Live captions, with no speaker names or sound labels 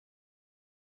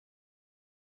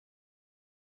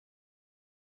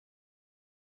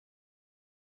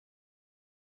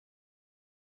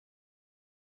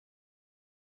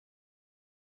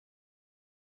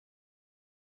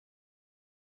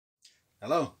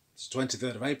Hello, it's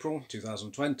 23rd of April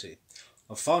 2020.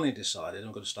 I've finally decided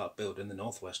I'm going to start building the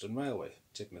North Western Railway,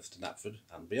 Tidmouth to Knapford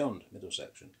and beyond, middle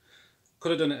section.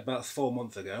 Could have done it about 4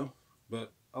 months ago,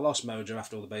 but I lost mojo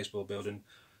after all the baseball building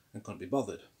and couldn't be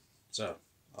bothered. So,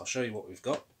 I'll show you what we've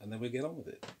got and then we'll get on with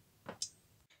it.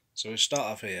 So we'll start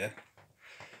off here.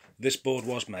 This board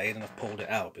was made and I've pulled it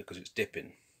out because it's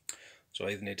dipping. So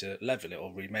I either need to level it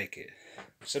or remake it.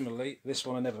 Similarly, this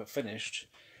one I never finished.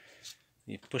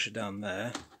 You push it down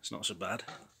there, it's not so bad,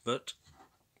 but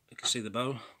you can see the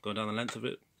bow going down the length of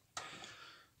it.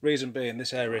 Reason being,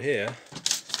 this area here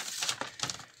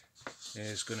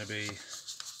is going to be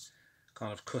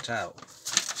kind of cut out.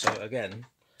 So again,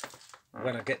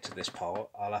 when I get to this part,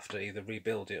 I'll have to either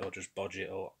rebuild it or just bodge it,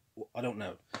 or I don't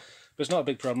know. But it's not a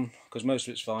big problem because most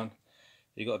of it's fine.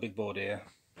 You've got a big board here,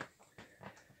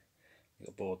 you've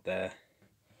got a board there,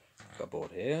 you've got a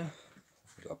board here,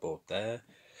 you've got a board there.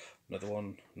 Another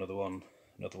one, another one,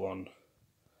 another one,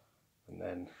 and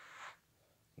then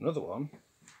another one.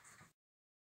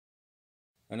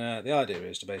 And the idea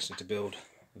is to basically build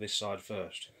this side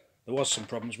first. There was some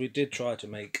problems. We did try to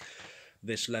make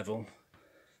this level,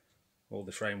 all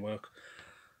the framework,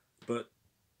 but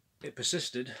it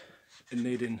persisted in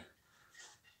needing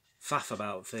faff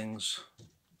about things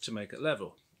to make it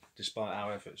level, despite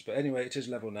our efforts. But anyway, it is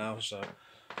level now, so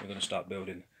we're going to start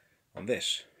building on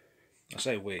this. I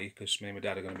say we because me and my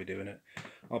dad are going to be doing it.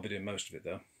 I'll be doing most of it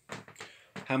though.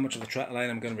 How much of the track lane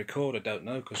I'm going to record I don't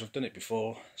know because I've done it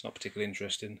before. It's not particularly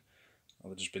interesting.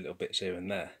 I'll just be little bits here and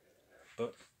there.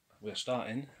 But we're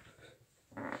starting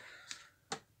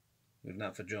with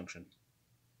Knapford Junction.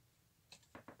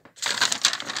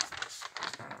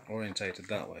 Orientated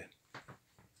that way.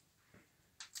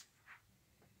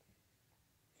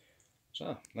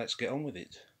 So let's get on with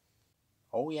it.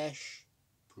 Oh yes.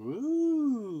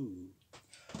 Woo.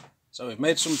 So we've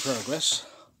made some progress.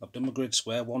 I've done my grid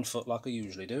square 1 foot like I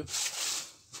usually do.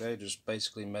 Okay, just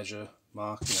basically measure,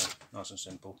 mark, you know, nice and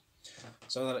simple,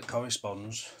 so that it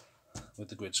corresponds with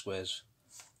the grid squares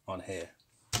on here.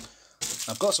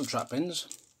 I've got some trap pins,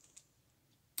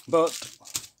 but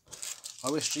I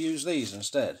wish to use these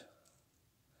instead.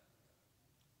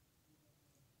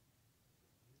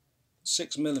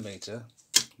 6mm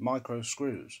micro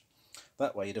screws.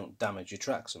 That way you don't damage your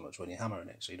track so much when you're hammering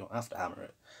it, so you don't have to hammer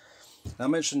it. Now I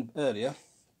mentioned earlier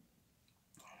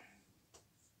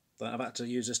that I've had to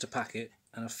use this to pack it,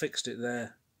 and I've fixed it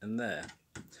there and there.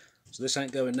 So this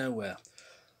ain't going nowhere.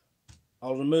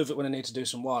 I'll remove it when I need to do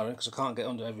some wiring because I can't get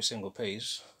under every single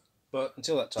piece. But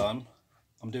until that time,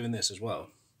 I'm doing this as well.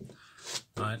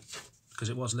 Right, because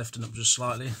it was lifting up just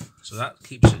slightly, so that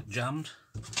keeps it jammed.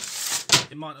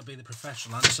 It might not be the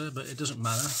professional answer, but it doesn't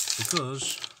matter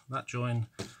because that join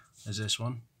is this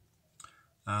one,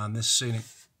 and this scenic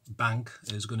bank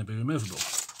is going to be removable,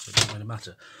 so it doesn't really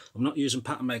matter. I'm not using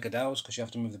pattern maker dowels because you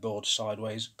have to move the board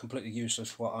sideways. Completely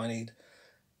useless for what I need.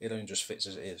 It only just fits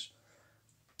as it is.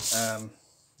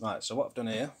 Right, so what I've done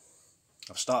here,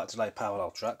 I've started to lay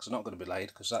parallel tracks. They're not going to be laid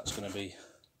because that's going to be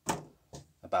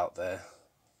about there.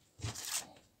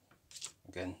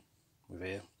 Again, with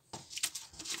here.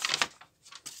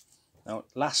 Now,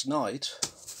 last night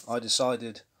I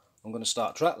decided I'm going to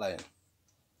start track laying.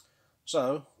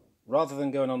 So, rather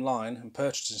than going online and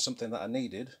purchasing something that I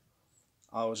needed,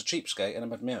 I was a cheapskate and I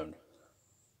made my own.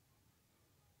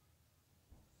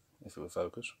 If it would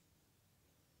focus.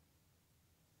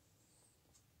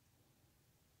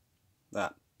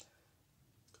 That.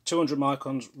 200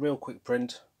 microns, real quick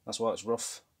print. That's why it's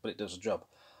rough, but it does the job.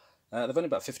 They've only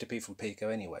about 50p from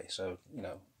Peco anyway, so, you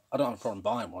know, I don't have a problem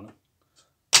buying one.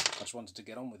 I just wanted to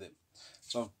get on with it.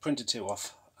 So I've printed 2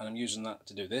 off, and I'm using that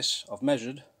to do this. I've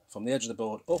measured from the edge of the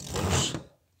board upwards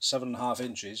 7.5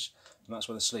 inches, and that's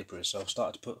where the sleeper is. So I've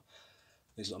started to put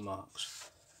these little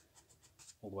marks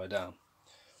all the way down.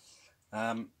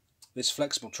 This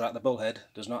flexible track, the Bullhead,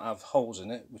 does not have holes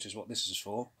in it, which is what this is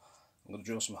for. I'm going to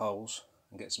drill some holes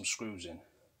and get some screws in.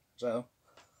 So,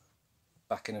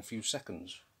 back in a few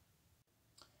seconds.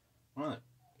 Right,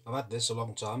 I've had this a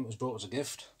long time. It was brought as a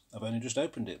gift. I've only just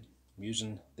opened it. I'm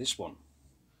using this one,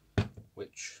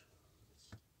 which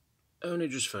only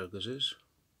just focuses.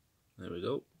 There we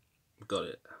go. Got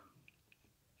it.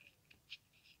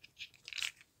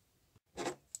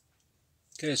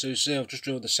 Okay, so you see I've just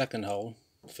drilled the second hole.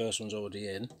 The first one's already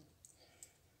in.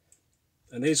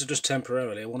 And these are just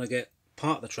temporarily. I want to get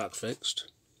part of the track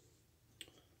fixed.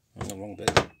 On the wrong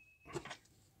bit.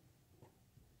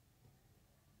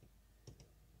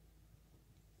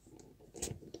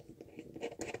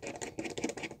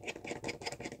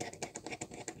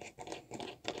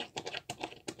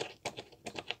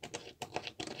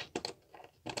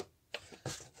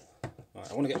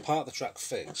 I want to get part of the track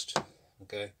fixed,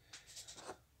 okay,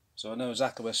 so I know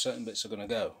exactly where certain bits are going to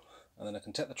go, and then I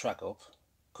can take the track up,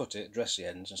 cut it, dress the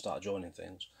ends and start joining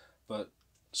things. But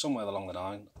somewhere along the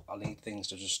line I'll need things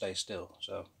to just stay still,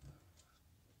 so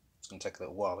it's going to take a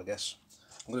little while, I guess.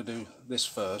 I'm going to do this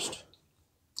first,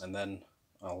 and then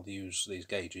I'll use these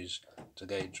gauges to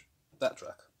gauge that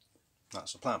track.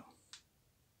 That's the plan.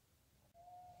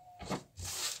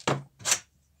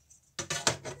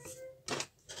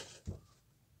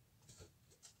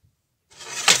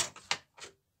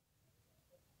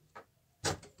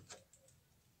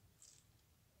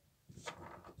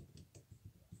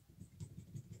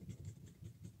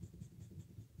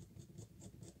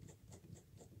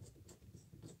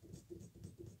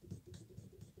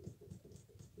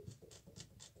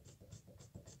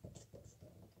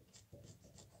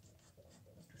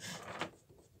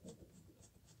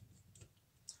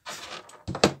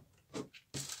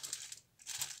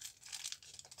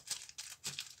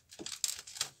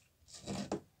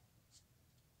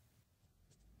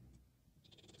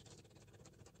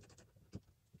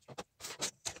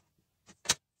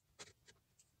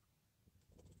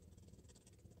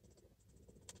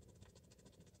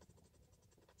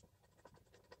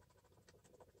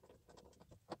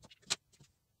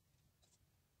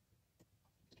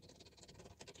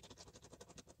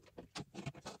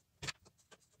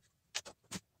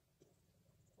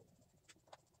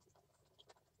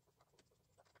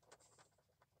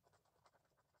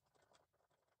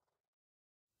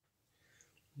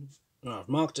 Right, I've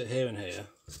marked it here and here,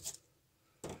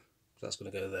 so that's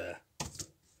going to go there.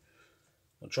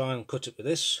 I'll try and cut it with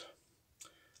this,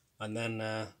 and then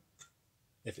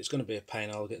if it's going to be a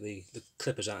pain, I'll get the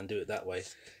clippers out and do it that way.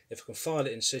 If I can file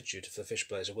it in situ for the fish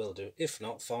blades, I will do. If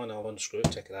not, fine, I'll unscrew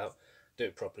it, take it out, do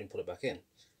it properly and put it back in.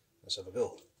 Let's have a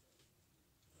go.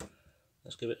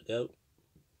 Let's give it a go.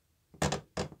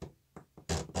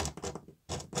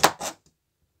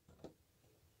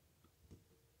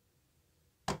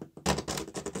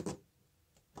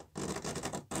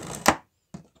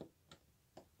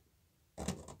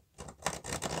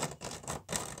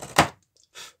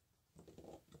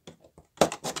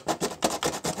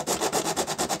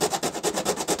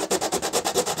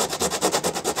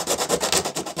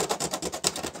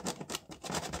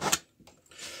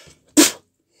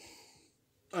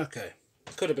 Okay,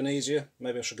 could have been easier.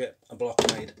 Maybe I should get a block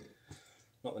made.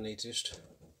 Not the neatest.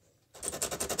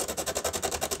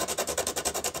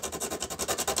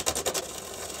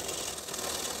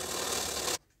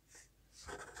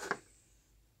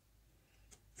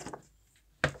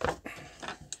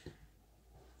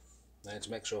 I need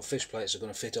to make sure fish plates are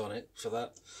going to fit on it. For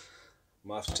that, I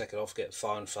might have to take it off, get a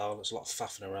fine file. It's a lot of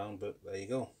faffing around, but there you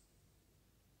go.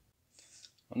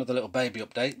 Another little baby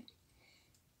update.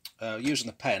 Using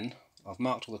the pen, I've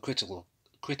marked all the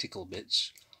critical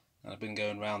bits, and I've been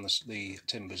going around the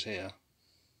timbers here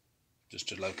just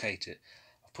to locate it.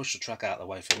 I've pushed the track out of the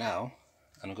way for now,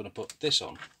 and I'm going to put this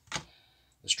on,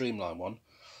 the streamline one.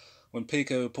 When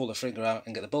Peco pull the finger out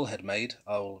and get the bullhead made,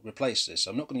 I'll replace this.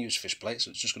 I'm not going to use fish plates, so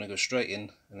it's just going to go straight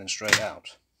in and then straight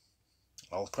out.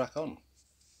 I'll crack on.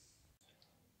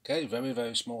 Okay, very,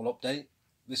 very small update.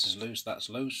 This is loose, that's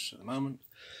loose at the moment.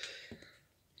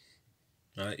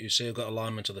 Right, you see I've got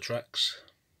alignment of the tracks.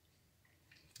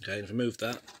 Okay, and remove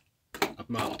that. I've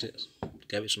marked it,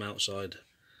 gave it some outside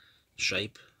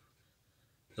shape.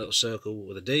 A little circle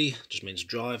with a D just means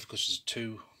drive, because there's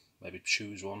two, maybe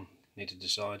choose one, need to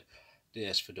decide.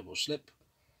 DS for double slip.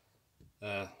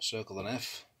 Circle and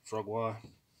F, frog wire.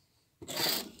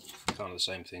 Kind of the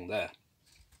same thing there.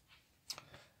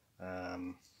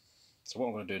 So what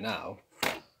I'm going to do now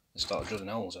is start drilling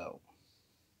holes out.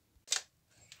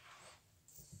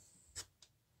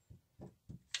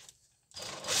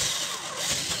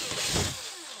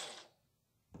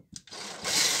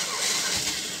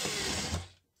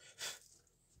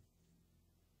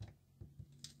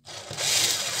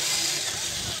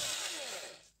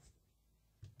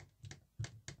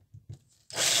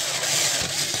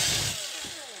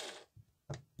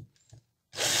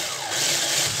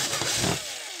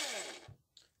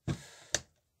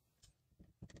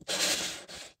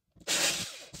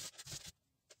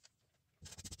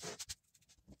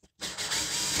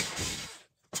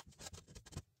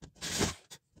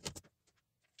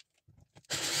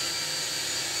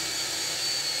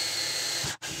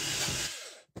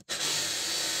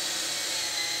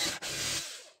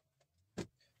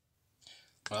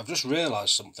 I've just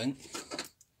realised something. You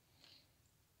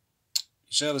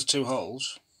see how there's two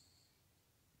holes?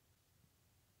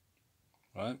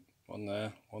 Right, one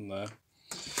there, one there.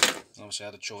 Obviously I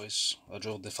had a choice. I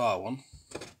drilled the far one.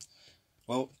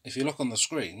 Well, if you look on the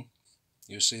screen,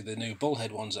 you'll see the new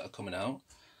bullhead ones that are coming out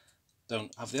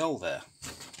don't have the hole there.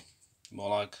 More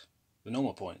like the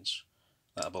normal points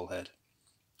that are bullhead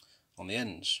on the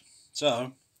ends.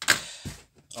 So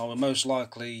I will most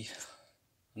likely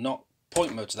not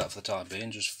point motor that for the time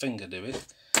being, just finger do it,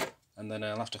 and then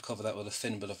I'll have to cover that with a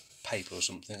thin bit of paper or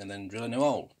something and then drill a new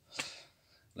hole.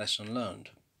 Lesson learned.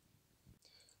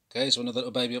 Okay, so another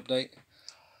little baby update.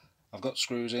 I've got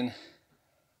screws in.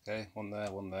 Okay, one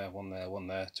there, one there, one there, one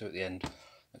there, two at the end,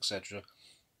 etc.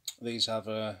 These have,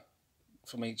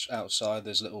 from each outside,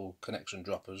 there's little connection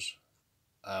droppers.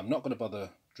 I'm not going to bother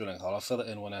drilling a hole. I'll fill it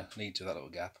in when I need to, that little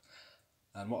gap.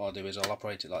 And what I'll do is I'll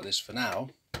operate it like this for now,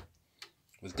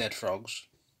 with dead frogs,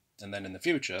 and then in the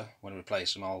future, when I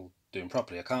replace them, I'll do them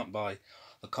properly. I can't buy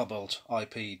the Cobalt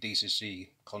IP DCC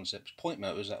concept point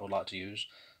motors that I would like to use,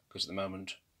 because at the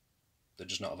moment they're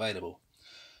just not available.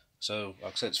 So,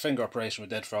 like I said, it's finger operation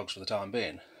with dead frogs for the time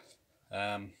being.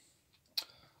 Got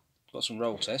some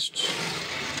roll tests.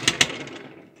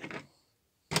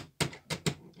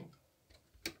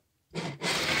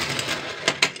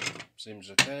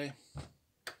 Seems okay.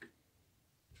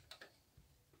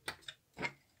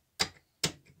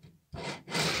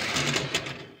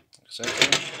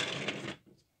 Etc.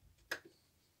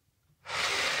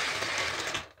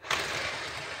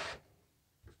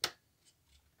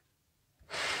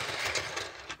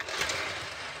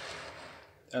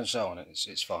 And so on.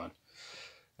 It's fine.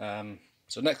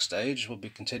 So next stage will be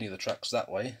continue the tracks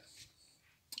that way,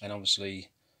 and obviously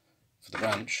for the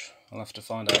branch I'll have to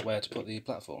find out where to put the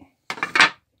platform.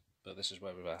 But this is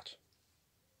where we're at.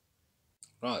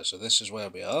 Right, so this is where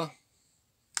we are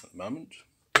at the moment.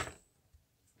 I've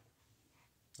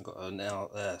got a nail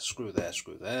there, screw there,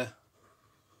 screw there.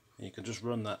 And you can just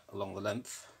run that along the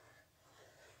length.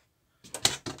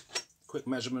 Quick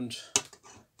measurement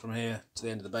from here to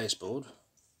the end of the baseboard,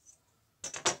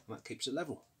 and that keeps it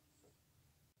level.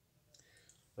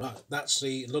 Right, that's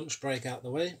the lunch break out the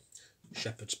way.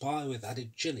 Shepherd's pie with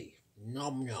added chilli,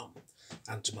 nom nom,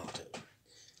 and tomato.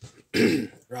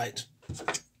 Right,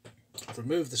 I've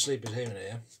removed the sleepers here and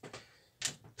here.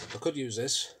 I could use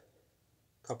this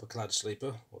copper clad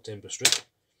sleeper or timber strip.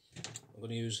 I'm going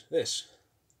to use this,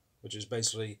 which is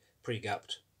basically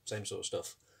pre-gapped, same sort of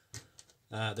stuff.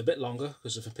 They're a bit longer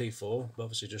because of a P4, but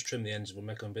obviously just trim the ends and we'll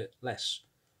make them a bit less.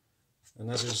 And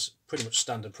as is pretty much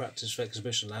standard practice for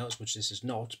exhibition layouts, which this is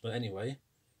not, but anyway,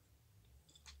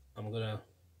 I'm going to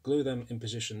glue them in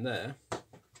position there,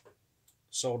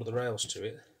 solder the rails to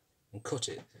it, and cut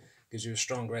it. Gives you a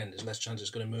stronger end, there's less chance it's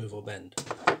going to move or bend.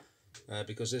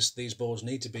 Because these boards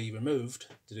need to be removed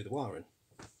to do the wiring.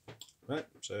 Right,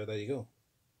 so there you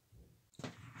go.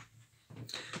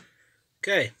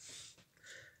 Okay,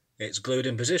 it's glued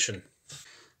in position.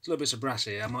 There's little bits of brass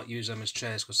here. I might use them as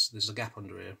chairs because there's a gap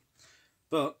under here.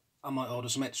 But I might order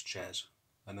some extra chairs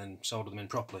and then solder them in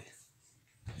properly.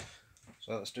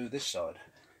 So let's do this side.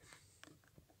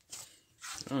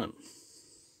 Right.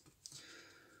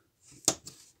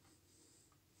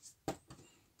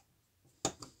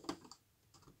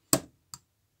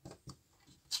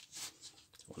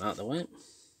 One out of the way.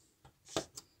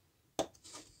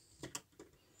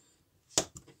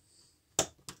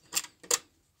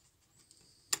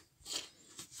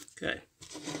 Okay.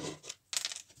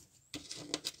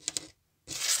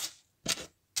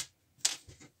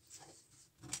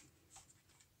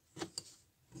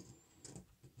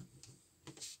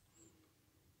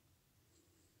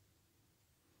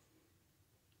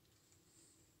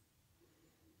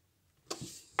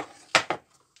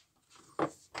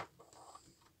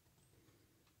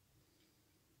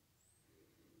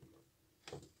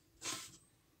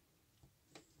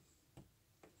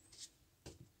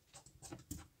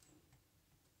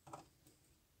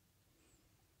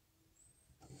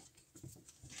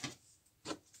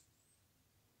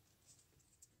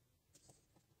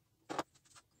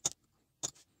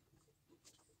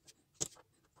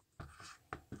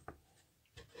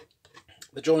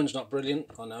 The join's not brilliant,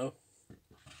 I know,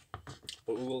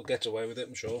 but we will get away with it,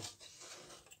 I'm sure.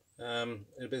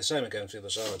 It'll be the same again for the other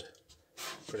side,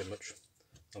 pretty much.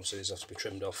 Obviously these have to be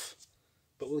trimmed off,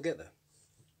 but we'll get there.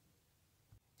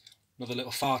 Another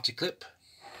little farty clip.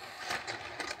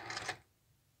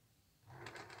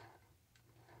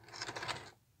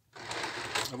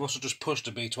 I've also just pushed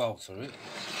a B12 through it,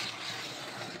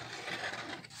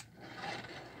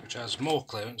 which has more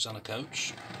clearance than a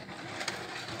coach.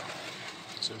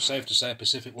 So it's safe to say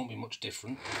Pacific won't be much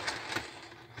different.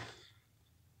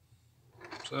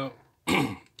 So I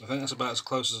think that's about as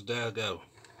close as I dare go.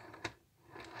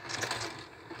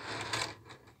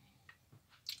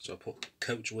 So I put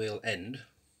coach wheel end,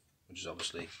 which is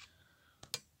obviously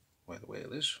where the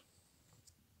wheel is.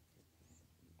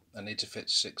 I need to fit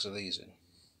 6 of these in.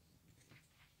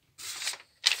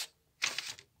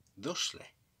 Thusly.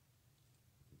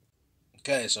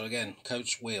 Okay, so again,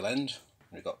 coach wheel end.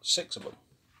 We've got 6 of them.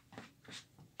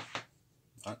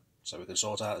 Right, so we can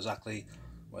sort out exactly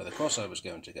where the crossover is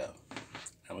going to go.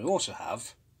 And we also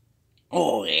have,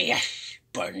 oh yes,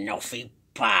 banoffee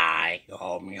pie.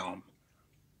 Yum yum.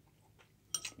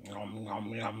 Yum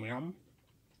yum yum yum.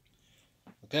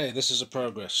 Okay, this is a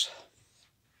progress.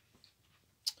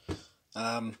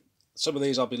 Some of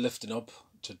these I'll be lifting up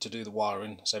to do the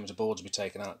wiring, same as the boards will be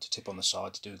taken out to tip on the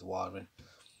side to do the wiring.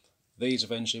 These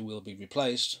eventually will be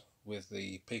replaced with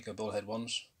the Peco Bullhead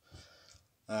ones.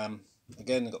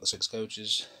 Again, I've got the 6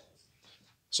 coaches.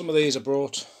 Some of these are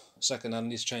brought second hand,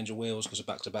 need to change the wheels because the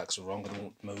back-to-backs are wrong and they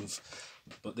won't move,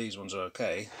 but these ones are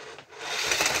okay.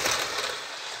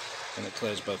 And it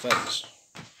clears both ends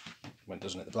when it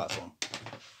doesn't hit the platform.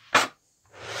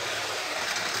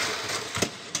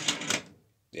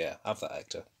 Yeah, have that,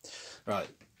 Hector. Right,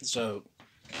 so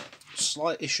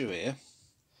slight issue here.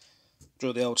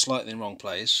 Drill the old slightly in the wrong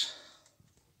place.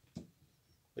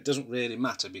 It doesn't really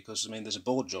matter because, I mean, there's a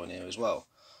board joint here as well.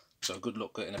 So good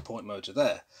luck getting a point motor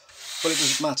there. But it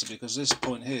doesn't matter because this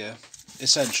point here,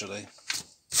 essentially,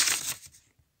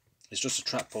 is just a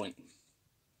trap point.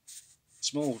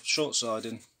 Small short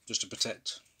siding just to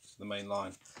protect the main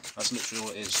line. That's literally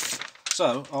all it is.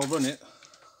 So I'll run it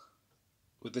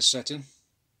with this setting.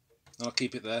 I'll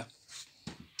keep it there.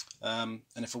 And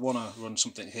if I want to run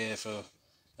something here for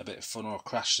a bit of fun or a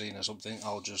crash scene or something,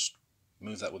 I'll just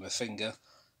move that with my finger,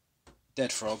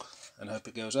 dead frog, and hope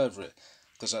it goes over it,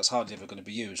 because that's hardly ever going to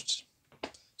be used.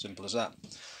 Simple as that.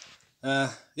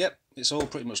 Yep, it's all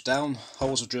pretty much down.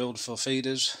 Holes are drilled for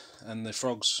feeders, and the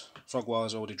frog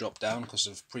wires already dropped down because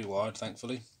they've pre-wired,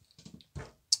 thankfully.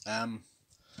 I've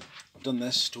done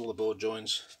this to all the board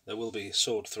joins. They will be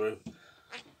sawed through.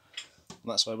 And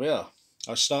that's where we are.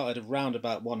 I started around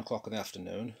about 1 o'clock in the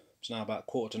afternoon. It's now about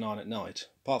 8:45 at night.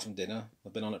 Apart from dinner,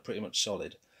 I've been on it pretty much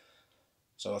solid.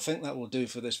 So I think that will do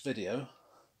for this video.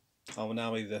 I will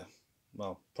now either,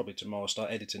 well, probably tomorrow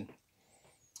start editing.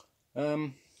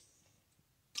 I'm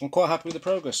quite happy with the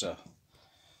progress though.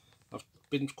 I've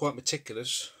been quite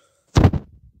meticulous.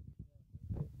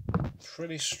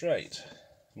 Pretty straight.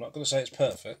 I'm not going to say it's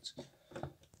perfect,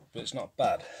 but it's not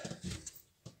bad.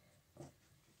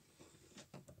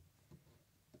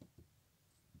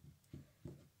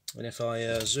 And if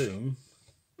I zoom,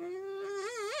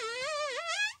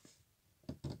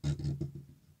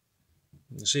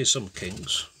 you see some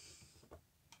kinks.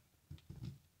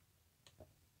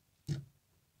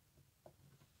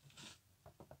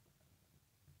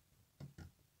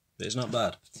 But it's not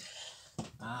bad.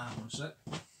 One sec.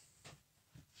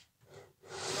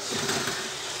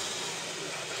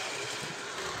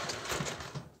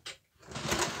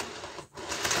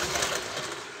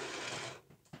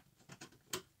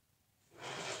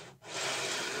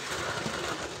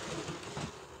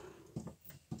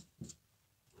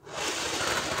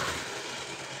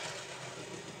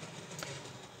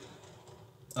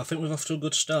 I think we're off to a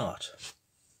good start.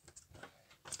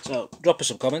 So drop us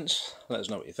some comments, let us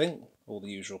know what you think, all the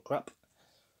usual crap.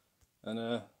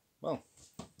 And well,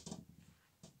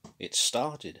 it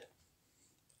started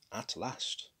at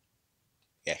last.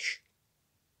 Yes.